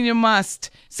doesn't mean you must.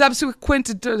 Subsequent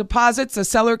to deposits, a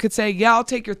seller could say, yeah, I'll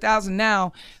take your $1,000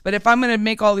 now, but if I'm going to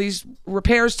make all these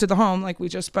repairs to the home, like we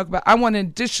just spoke about, I want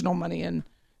additional money in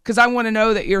because I want to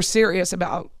know that you're serious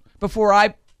about before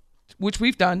which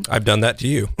we've done. I've done that to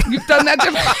you. You've done that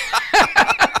to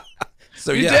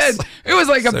So You yes. did. It was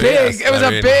like a So, big. yes. It was I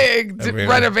a mean, big I mean,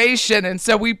 renovation, and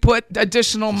so we put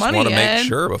additional money want to in make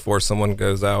sure before someone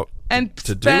goes out and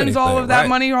to do spends all anything, of that right.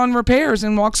 money on repairs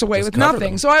and walks away Just with cover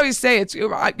nothing. them. So I always say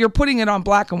you're putting it on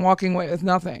black and walking away with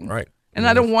nothing. Right. And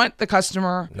I don't want the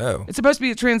customer. No. It's supposed to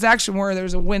be a transaction where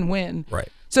there's a win-win. Right.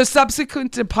 So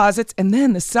subsequent deposits, and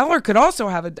then the seller could also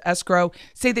have an escrow,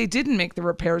 say they didn't make the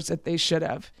repairs that they should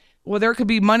have. Well, there could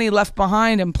be money left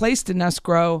behind and placed in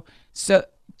escrow, so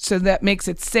that makes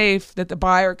it safe that the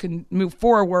buyer can move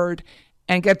forward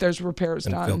and get those repairs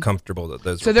and done. feel comfortable that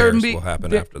those So there repairs will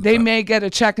happen after they that. may get a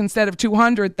check instead of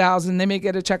 $200,000, they may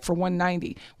get a check for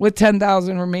 $190 with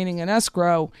 $10,000 remaining in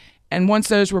escrow. And once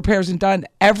those repairs are done,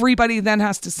 everybody then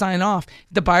has to sign off.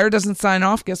 If the buyer doesn't sign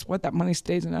off, guess what? That money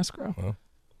stays in escrow. Well,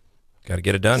 got to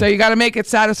get it done. So you got to make it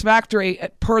satisfactory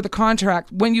per the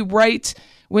contract. When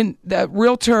the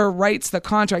realtor writes the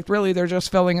contract, really they're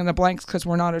just filling in the blanks because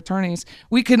we're not attorneys.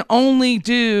 We can only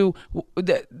do,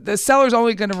 the seller's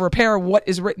only going to repair what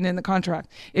is written in the contract.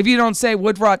 If you don't say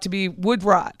wood rot to be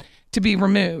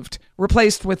removed,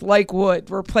 replaced with like wood,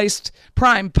 replaced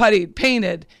primed, puttied,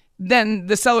 painted, then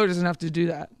the seller doesn't have to do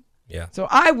that. Yeah. So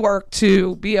I work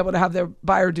to be able to have the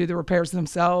buyer do the repairs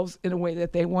themselves in a way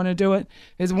that they want to do it.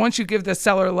 Is once you give the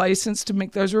seller a license to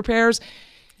make those repairs,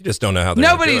 you just don't know how they're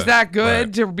gonna do nobody's it. that good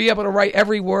Right. to be able to write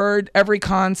every word, every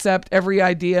concept, every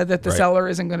idea that the Right. seller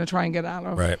isn't going to try and get out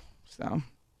of. Right. So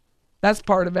that's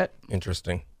part of it.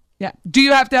 Interesting. Yeah. Do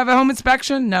you have to have a home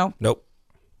inspection? No. Nope.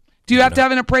 Do you have to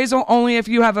have an appraisal? Only if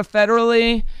you have a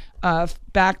federally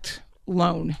backed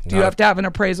loan. Do you have to have an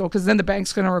appraisal? Because then the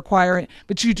bank's going to require it.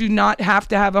 But you do not have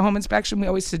to have a home inspection. We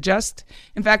always suggest.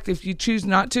 In fact, if you choose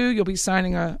not to, you'll be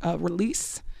signing a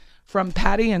release from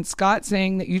Patty and Scott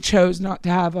saying that you chose not to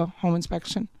have a home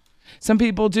inspection. Some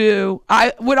people do.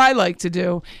 What I like to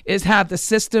do is have the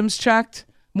systems checked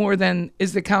more than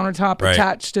is the countertop Right.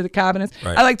 attached to the cabinets.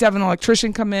 Right. I like to have an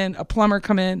electrician come in, a plumber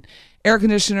come in, air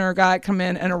conditioner guy come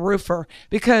in, and a roofer,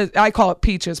 because I call it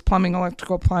peaches, plumbing,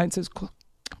 electrical appliances,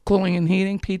 cooling and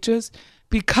heating, peaches,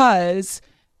 because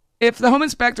if the home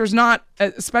inspector is not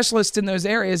a specialist in those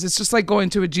areas, it's just like going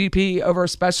to a GP over a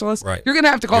specialist. Right. You're going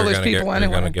to have to call You're those gonna people You're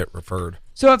anyway. going to get referred.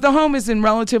 So if the home is in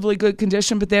relatively good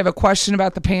condition, but they have a question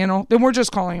about the panel, then we're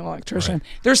just calling an electrician. Right.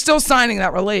 They're still signing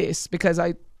that release because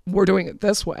we're doing it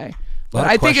this way. Lot But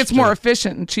of I think it's more questions.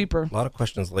 efficient and cheaper. A lot of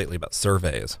questions lately about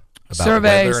surveys. About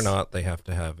Surveys. whether or not they have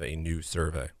to have a new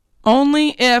survey. Only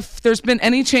if there's been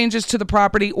any changes to the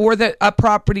property or that a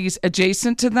property's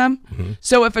adjacent to them. Mm-hmm.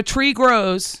 So if a tree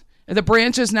grows, the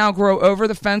branches now grow over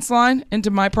the fence line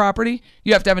into my property,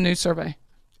 you have to have a new survey.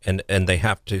 And they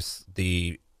have to,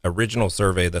 the original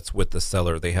survey that's with the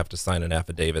seller, they have to sign an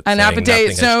affidavit An saying affidavit,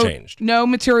 nothing so has changed. no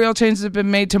material changes have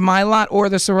been made to my lot or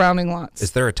the surrounding lots.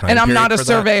 Is there a time And I'm period not a for that?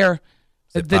 surveyor.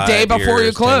 Is it The day 5 before you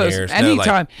years, 10 close, years? No,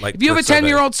 anytime. like If you have a for survey.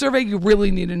 10-year-old survey, you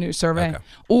really need a new survey. Okay.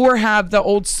 Or have the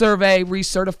old survey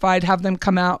recertified, have them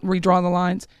come out and redraw the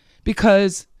lines,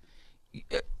 because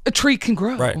a tree can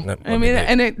grow. Right. No, I mean,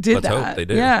 and it did let's that. hope they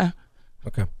do. Yeah.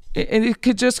 Okay. It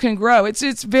can grow.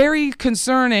 It's very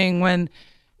concerning when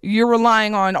you're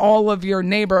relying on all of your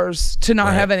neighbors to not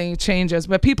Right. have any changes.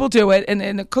 But people do it, and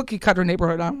in a cookie cutter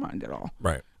neighborhood, I don't mind at all.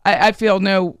 Right. I feel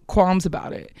no qualms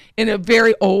about it. In a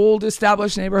very old,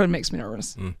 established neighborhood, it makes me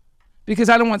nervous. Because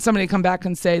I don't want somebody to come back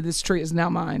and say, this tree is now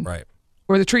mine. Right.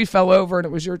 Or the tree fell over and it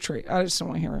was your tree. I just don't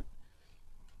want to hear it.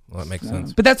 Well, that makes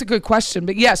sense. But that's a good question.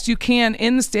 But yes, you can,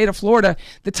 in the state of Florida,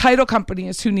 the title company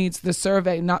is who needs the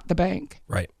survey, not the bank.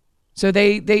 Right. So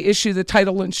they issue the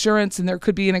title insurance, and there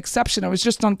could be an exception. I was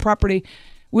just on property.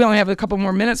 We only have a couple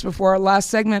more minutes before our last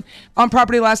segment. On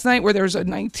property last night where there's a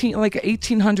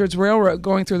 1800s railroad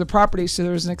going through the property, so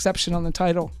there was an exception on the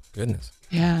title. Goodness.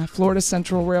 Yeah, Florida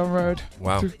Central Railroad.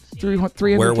 Wow.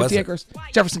 350 Where was it? acres.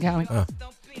 Jefferson County.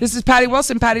 This is Patty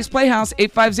Wilson, Patty's Playhouse,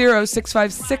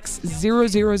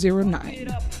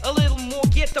 850-656-0009. A little more,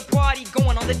 get the party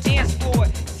going on the dance floor.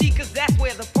 See, cause that's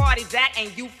where the party's that,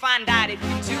 and you find out if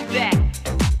you do that.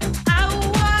 I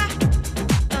want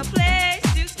a place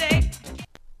to stay.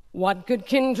 What good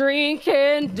can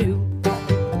drinking do?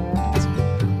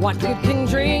 What good can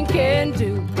drinking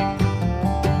do?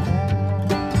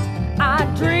 I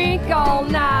drink all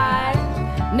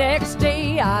night, next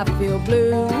day I feel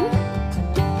blue.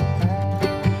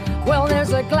 Well,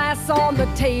 there's a glass on the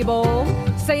table,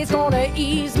 say it's gonna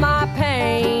ease my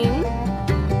pain.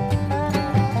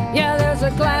 Yeah, there's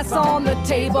a glass on the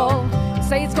table,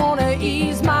 say it's gonna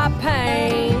ease my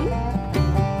pain.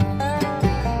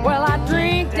 Well, I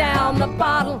drink down the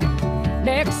bottle,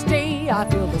 next day I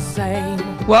feel the same.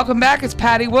 Welcome back. It's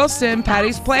Patty Wilson,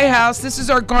 Patty's Playhouse. This is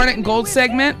our Garnet and Gold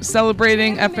segment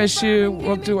celebrating FSU.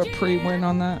 We'll do a pre-win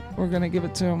on that. We're going to give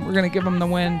it to them. We're going to give them the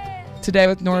win today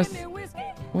with Northern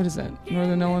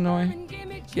Illinois.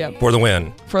 Yeah. For the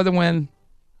win. For the win.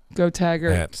 Go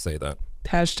Taggart. I have to say that.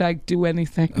 Hashtag do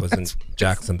anything. I was in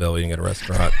Jacksonville eating at a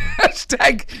restaurant.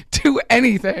 Hashtag do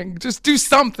anything. Just do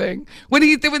something. When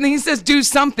he says do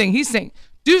something, he's saying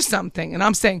do something. And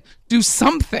I'm saying do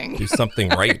something. Do something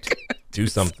right. Do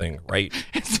something right.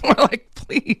 It's more like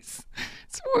please.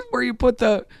 It's where you put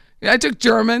the... I took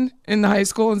German in high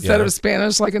school instead of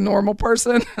Spanish like a normal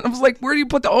person. And I was like, where do you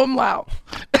put the umlaut?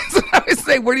 So I would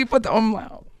say, where do you put the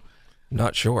umlaut?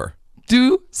 Not sure.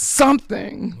 Do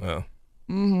something. Well.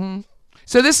 Mm-hmm.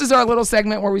 So this is our little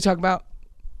segment where we talk about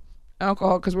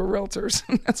alcohol because we're realtors.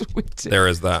 That's what we do. There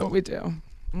is that. That's what we do.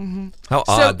 Mm-hmm. How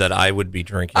odd that I would be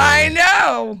drinking. I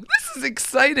know. This is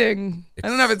exciting. I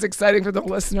don't know if it's exciting for the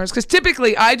listeners because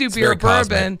typically I do beer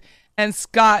bourbon and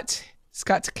Scott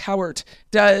Cowart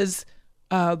does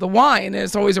the wine, and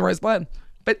it's always a rose blend.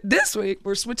 But this week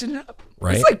we're switching it up.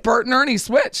 Right? It's like Bert and Ernie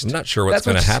switched. I'm not sure what's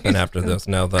going to happen after this.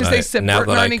 Now that they said Bert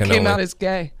and Ernie came out as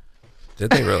gay.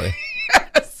 Did they really?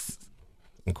 Yes.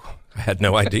 I had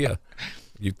no idea.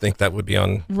 You'd think that would be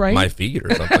on my feed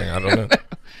or something. I don't know.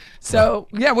 So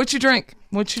yeah, what you drink?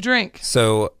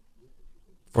 So,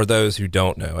 for those who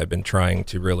don't know, I've been trying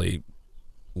to really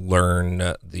learn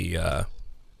the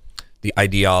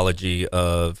ideology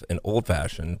of an old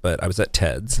fashioned, but I was at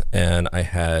Ted's and I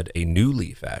had a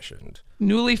newly fashioned.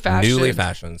 So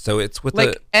it's with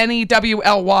like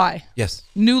NEWLY. Yes.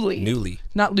 Newly.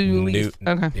 Not Lully.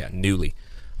 Okay. Yeah, newly.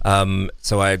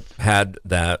 So I had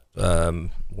that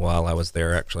while I was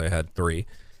there. Actually, I had 3,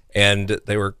 and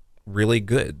they were really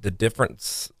good. The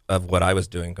difference of what I was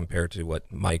doing compared to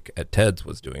what Mike at Ted's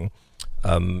was doing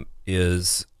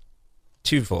is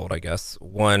twofold, I guess.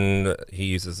 One, he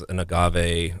uses an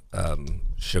agave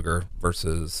sugar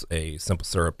versus a simple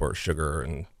syrup or sugar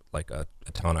and like a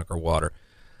tonic or water.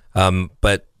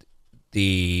 But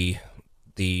the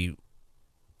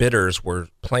bitters were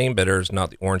plain bitters, not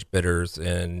the orange bitters,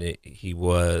 and he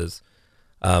was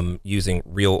using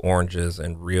real oranges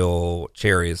and real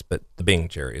cherries, but the Bing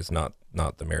cherries, not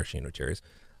the maraschino cherries.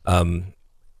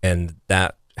 And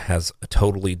that has a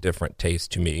totally different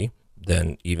taste to me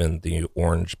than even the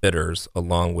orange bitters,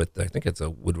 along with, I think it's a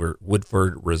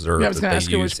Woodford Reserve that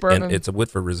they use. And it's a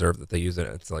Woodford Reserve that they use.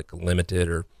 It's like limited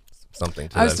or something.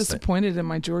 I was disappointed in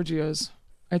my Giorgio's.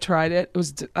 I tried it.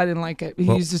 I didn't like it. He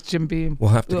uses Jim Beam.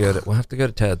 We'll have to go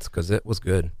to Ted's because it was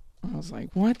good. I was like,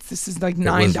 what? This is like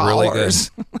 $9. Really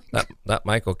good. that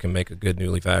Michael can make a good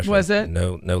newly fashioned. Was it?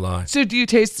 No lie. So do you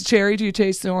taste the cherry? Do you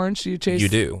taste the orange? You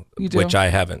do. Which I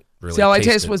haven't really See, all I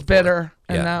tasted taste was before. bitter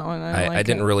in that one. I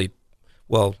didn't really.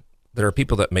 Well, there are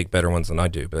people that make better ones than I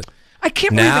do, but I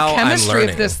can't believe the chemistry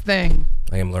of this thing.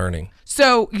 I am learning.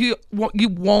 So you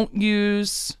won't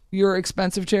use your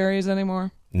expensive cherries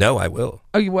anymore? No, I will.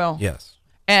 Oh, you will? Yes.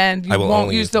 And you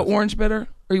won't use the orange bitter?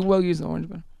 Or you will use the orange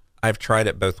bitter? I've tried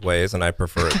it both ways, and I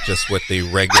prefer it just with the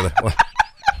regular one.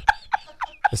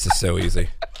 This is so easy.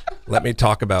 Let me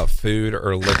talk about food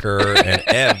or liquor and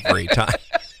every time.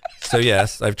 So,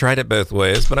 yes, I've tried it both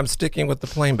ways, but I'm sticking with the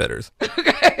plain bitters.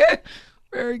 Okay.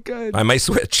 Very good. I might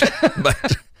switch,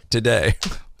 but today,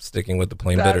 sticking with the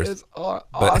plain bitters. That is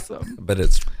awesome. But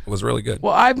it was really good.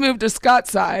 Well, I've moved to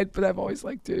Scott's side, but I've always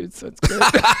liked dudes, so it's good.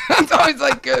 It's always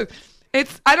like good.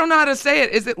 I don't know how to say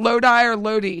it. Is it Lodi or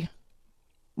Lodi?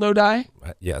 Lodi?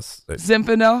 Yes.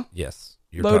 Zinfandel? Yes.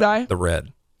 Lodi? The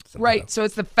red. Zinfandel. Right. So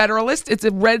it's the Federalist. It's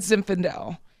a red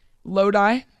Zinfandel.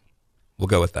 Lodi? We'll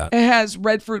go with that. It has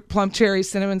red fruit, plum, cherry,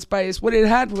 cinnamon spice. What it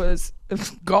had was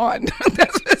gone.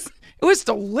 It was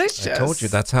delicious. I told you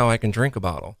that's how I can drink a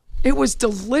bottle. It was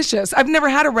delicious. I've never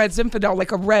had a red Zinfandel,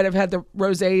 like a red. I've had the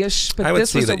rosé-ish, but I would this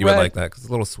see was that a you red. would like that because it's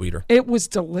a little sweeter. It was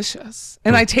delicious.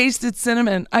 And I tasted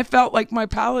cinnamon. I felt like my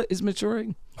palate is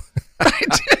maturing.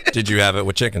 Did you have it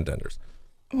with chicken tenders?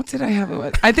 What did I have it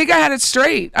with? I think I had it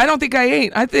straight. I don't think I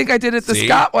ate. I think I did it the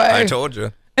Scott way. I told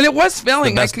you. And it was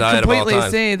filling. I best could diet of all completely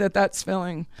time. see that that's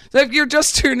filling. So if you're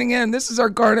just tuning in, this is our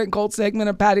Garnet Gold segment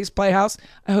of Patty's Playhouse.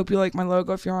 I hope you like my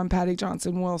logo. If you're on Patty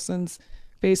Johnson Wilson's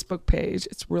Facebook page,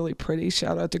 it's really pretty.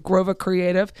 Shout out to Grova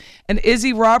Creative and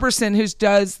Izzy Robertson, who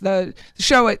does the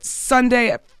show at Sunday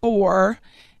at 4,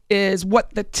 is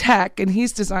What the Tech, and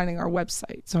he's designing our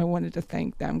website. So I wanted to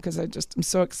thank them because I'm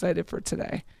so excited for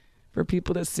today, for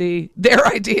people to see their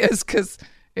ideas because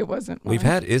it wasn't mine. We've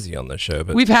had Izzy on the show,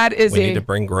 but We've had Izzy. We need to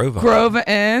bring Grova. Grova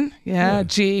in. Yeah,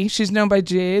 G. She's known by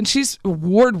G, and she's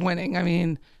award winning. I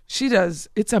mean, she does.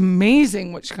 It's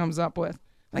amazing what she comes up with.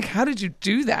 Like, how did you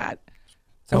do that?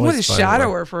 I want to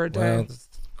shadow her for a day. Well, it's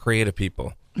creative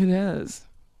people. It is.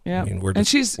 Yeah. I mean, we're and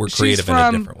creative in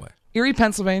a different way. Erie,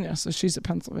 Pennsylvania, so she's a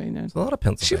Pennsylvanian. There's a lot of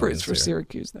Pennsylvanians. She roots for here.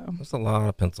 Syracuse, though. There's a lot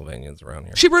of Pennsylvanians around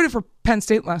here. She rooted for Penn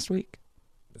State last week.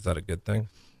 Is that a good thing?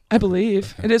 I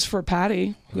believe it is for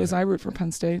Patty because I root for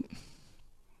Penn State.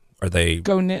 Are they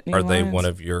Go Nittany Are they Lions. one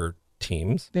of your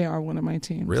teams? They are one of my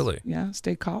teams. Really? Yeah,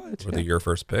 State College. Were yeah. they your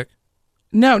first pick?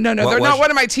 No. What They're was- not one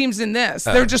of my teams in this.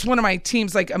 They're just one of my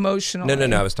teams, like emotionally.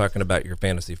 No. I was talking about your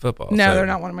fantasy football. No, So they're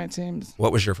not one of my teams.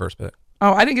 What was your first pick?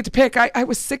 Oh, I didn't get to pick. I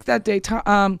was sick that day.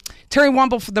 Terry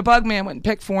Wumble, the Bug Man, went and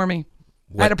picked for me.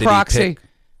 What at a did proxy. he pick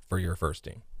for your first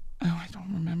team? Oh, I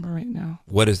don't remember right now.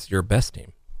 What is your best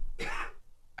team?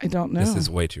 I don't know. This is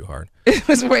way too hard. It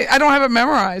was I don't have it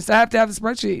memorized. I have to have the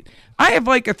spreadsheet. I have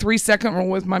like a 3-second rule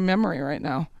with my memory right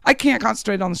now. I can't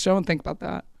concentrate on the show and think about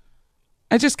that.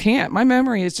 I just can't. My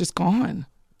memory is just gone.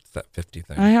 It's that 50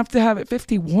 thing. I have to have it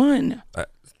 51.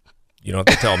 You don't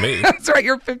have to tell me. That's right.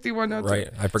 You're 51. Notes. Right.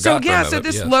 I forgot. So for a yeah. moment, So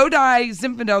this yes. Lodi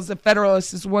Zinfandel is the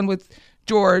Federalist. Is one with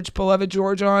George, beloved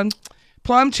George on.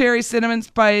 Plum, cherry, cinnamon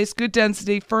spice, good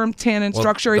density, firm tannin Well,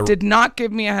 structure. It did not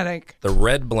give me a headache. The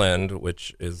red blend,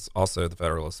 which is also the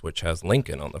Federalist, which has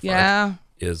Lincoln on the front, Yeah.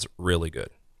 is really good.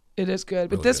 It is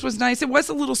good, but Really this good. was nice. It was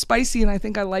a little spicy, and I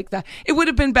think I like that. It would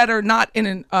have been better not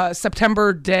in a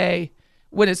September day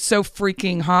when it's so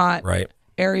freaking hot, Right.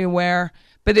 area wear.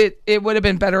 But it would have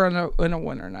been better on a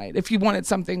winter night if you wanted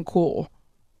something cool.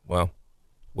 Well,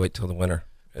 wait till the winter.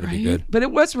 It'll be Right? good. But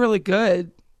it was really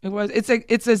good. It was. It's a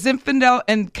Zinfandel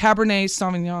and Cabernet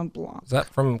Sauvignon Blanc. Is that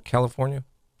from California?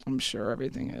 I'm sure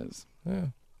everything is. Yeah. Did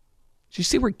you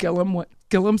see what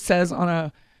Gillum says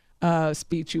on a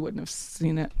speech? You wouldn't have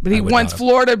seen it, but he I would wants not have.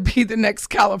 Florida to be the next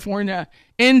California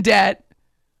in debt.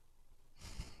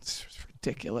 It's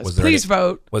ridiculous. Was there Please any-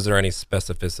 vote. Was there any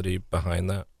specificity behind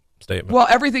that statement? Well,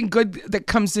 everything good that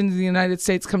comes into the United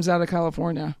States comes out of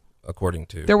California. According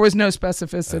to There was no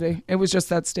specificity. It was just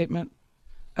that statement.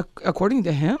 According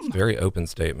to him, very open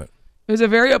statement. it was a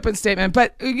very open statement.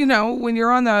 But you know, when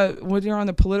you're on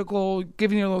the political,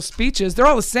 giving your little speeches, they're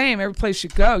all the same every place you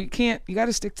go. You can't. You got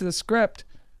to stick to the script.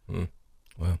 Well,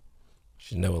 you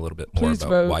should know a little bit more Please about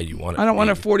vote. why you want it. I don't want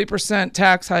a 40%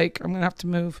 tax hike. I'm gonna have to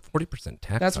move. 40%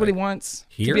 tax. That's what he hike. wants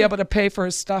to Here? be able to pay for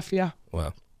his stuff. Yeah.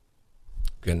 Wow.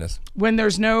 Goodness. When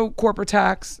there's no corporate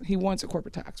tax, he wants a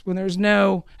corporate tax. When there's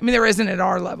no, I mean, there isn't at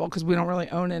our level because we don't really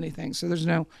own anything. So there's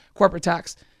no corporate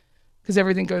tax because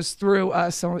everything goes through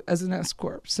us as an S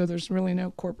corp. So there's really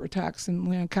no corporate tax in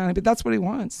Leon County. But that's what he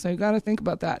wants. So you got to think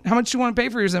about that. How much do you want to pay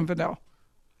for your Zinfandel?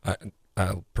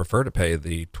 I'll prefer to pay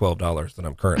the $12 that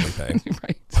I'm currently paying.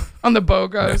 Right. On the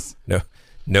BOGOs.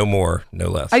 No more, no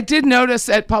less. I did notice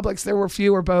at Publix there were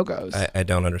fewer BOGOs. I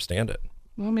don't understand it.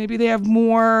 Well, maybe they have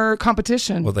more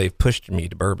competition. Well, they've pushed me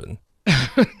to bourbon.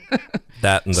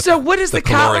 That and the So what is the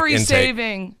caloric calorie intake.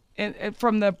 saving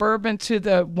from the bourbon to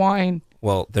the wine?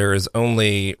 Well, there is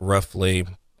only roughly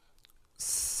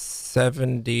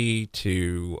 70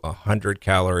 to 100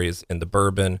 calories in the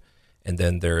bourbon, and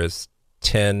then there is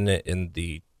 10 in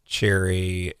the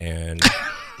cherry, and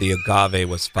the agave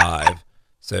was 5.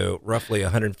 So roughly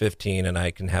 115, and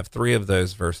I can have 3 of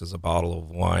those versus a bottle of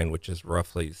wine, which is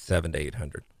roughly 700 to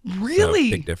 800. Really?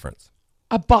 So, big difference.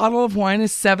 A bottle of wine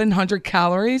is 700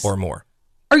 calories? Or more.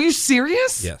 Are you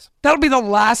serious? Yes. That'll be the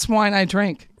last wine I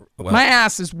drink. Well- My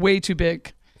ass is way too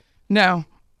big. No.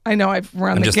 I know I've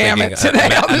run I'm the just gamut thinking,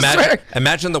 today on this track.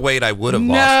 imagine the weight I would have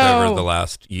lost No. over the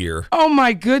last year. Oh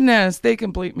my goodness. They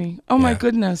can bleep me. Oh my Yeah.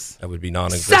 goodness. That would be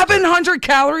non-existent. 700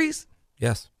 calories?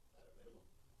 Yes.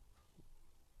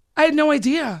 I had no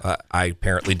idea. I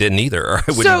apparently didn't either, or I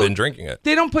wouldn't So- have been drinking it.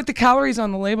 They don't put the calories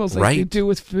on the labels like you Right. do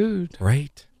with food.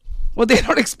 Right. Well, they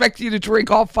don't expect you to drink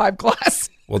all 5 glasses.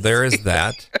 Well, there is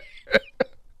that.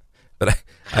 But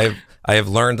I have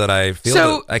learned that I feel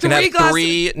So, that I can 3 have glasses-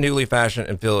 3 newly fashioned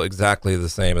and feel exactly the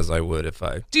same as I would if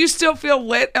I. Do you still feel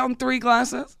lit on 3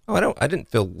 glasses? I didn't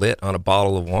feel lit on a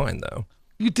bottle of wine though.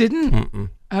 You didn't?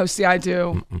 Oh, see, I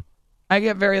do. I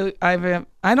get very.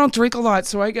 I don't drink a lot,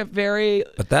 so I get very.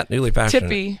 But that Newly Fashioned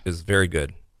tippy. is very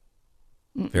good.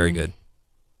 Very good.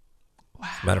 Wow.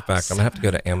 As a matter of fact, I'm gonna have to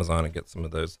go to Amazon and get some of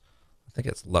those. I think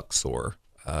it's Luxor.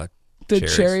 The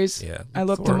cherries. Yeah, I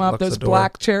looked Luxor, them up. Those Luxador.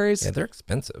 black cherries. Yeah, they're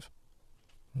expensive.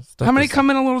 How many come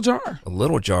in a little jar? A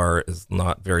little jar is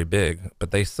not very big,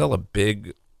 but they sell a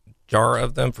big jar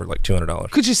of them for like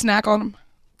 $200. Could you snack on them?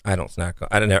 I don't snack.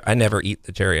 I never eat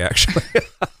the cherry actually.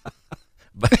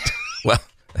 But well,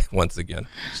 once again,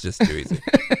 it's just too easy.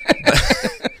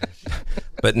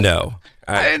 But no,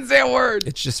 I didn't say a word.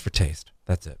 It's just for taste.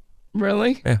 That's it.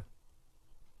 Really? Yeah.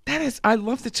 That is. I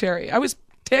love the cherry. I was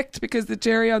ticked because the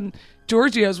cherry on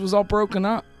Giorgio's was all broken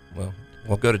up. Well,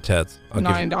 we'll go to Ted's.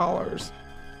 $9.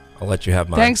 I'll let you have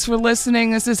mine. Thanks for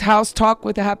listening. This is House Talk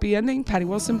with a Happy Ending. Patty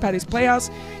Wilson, Patty's Playhouse,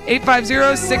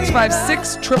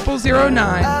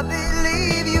 850-656-0009.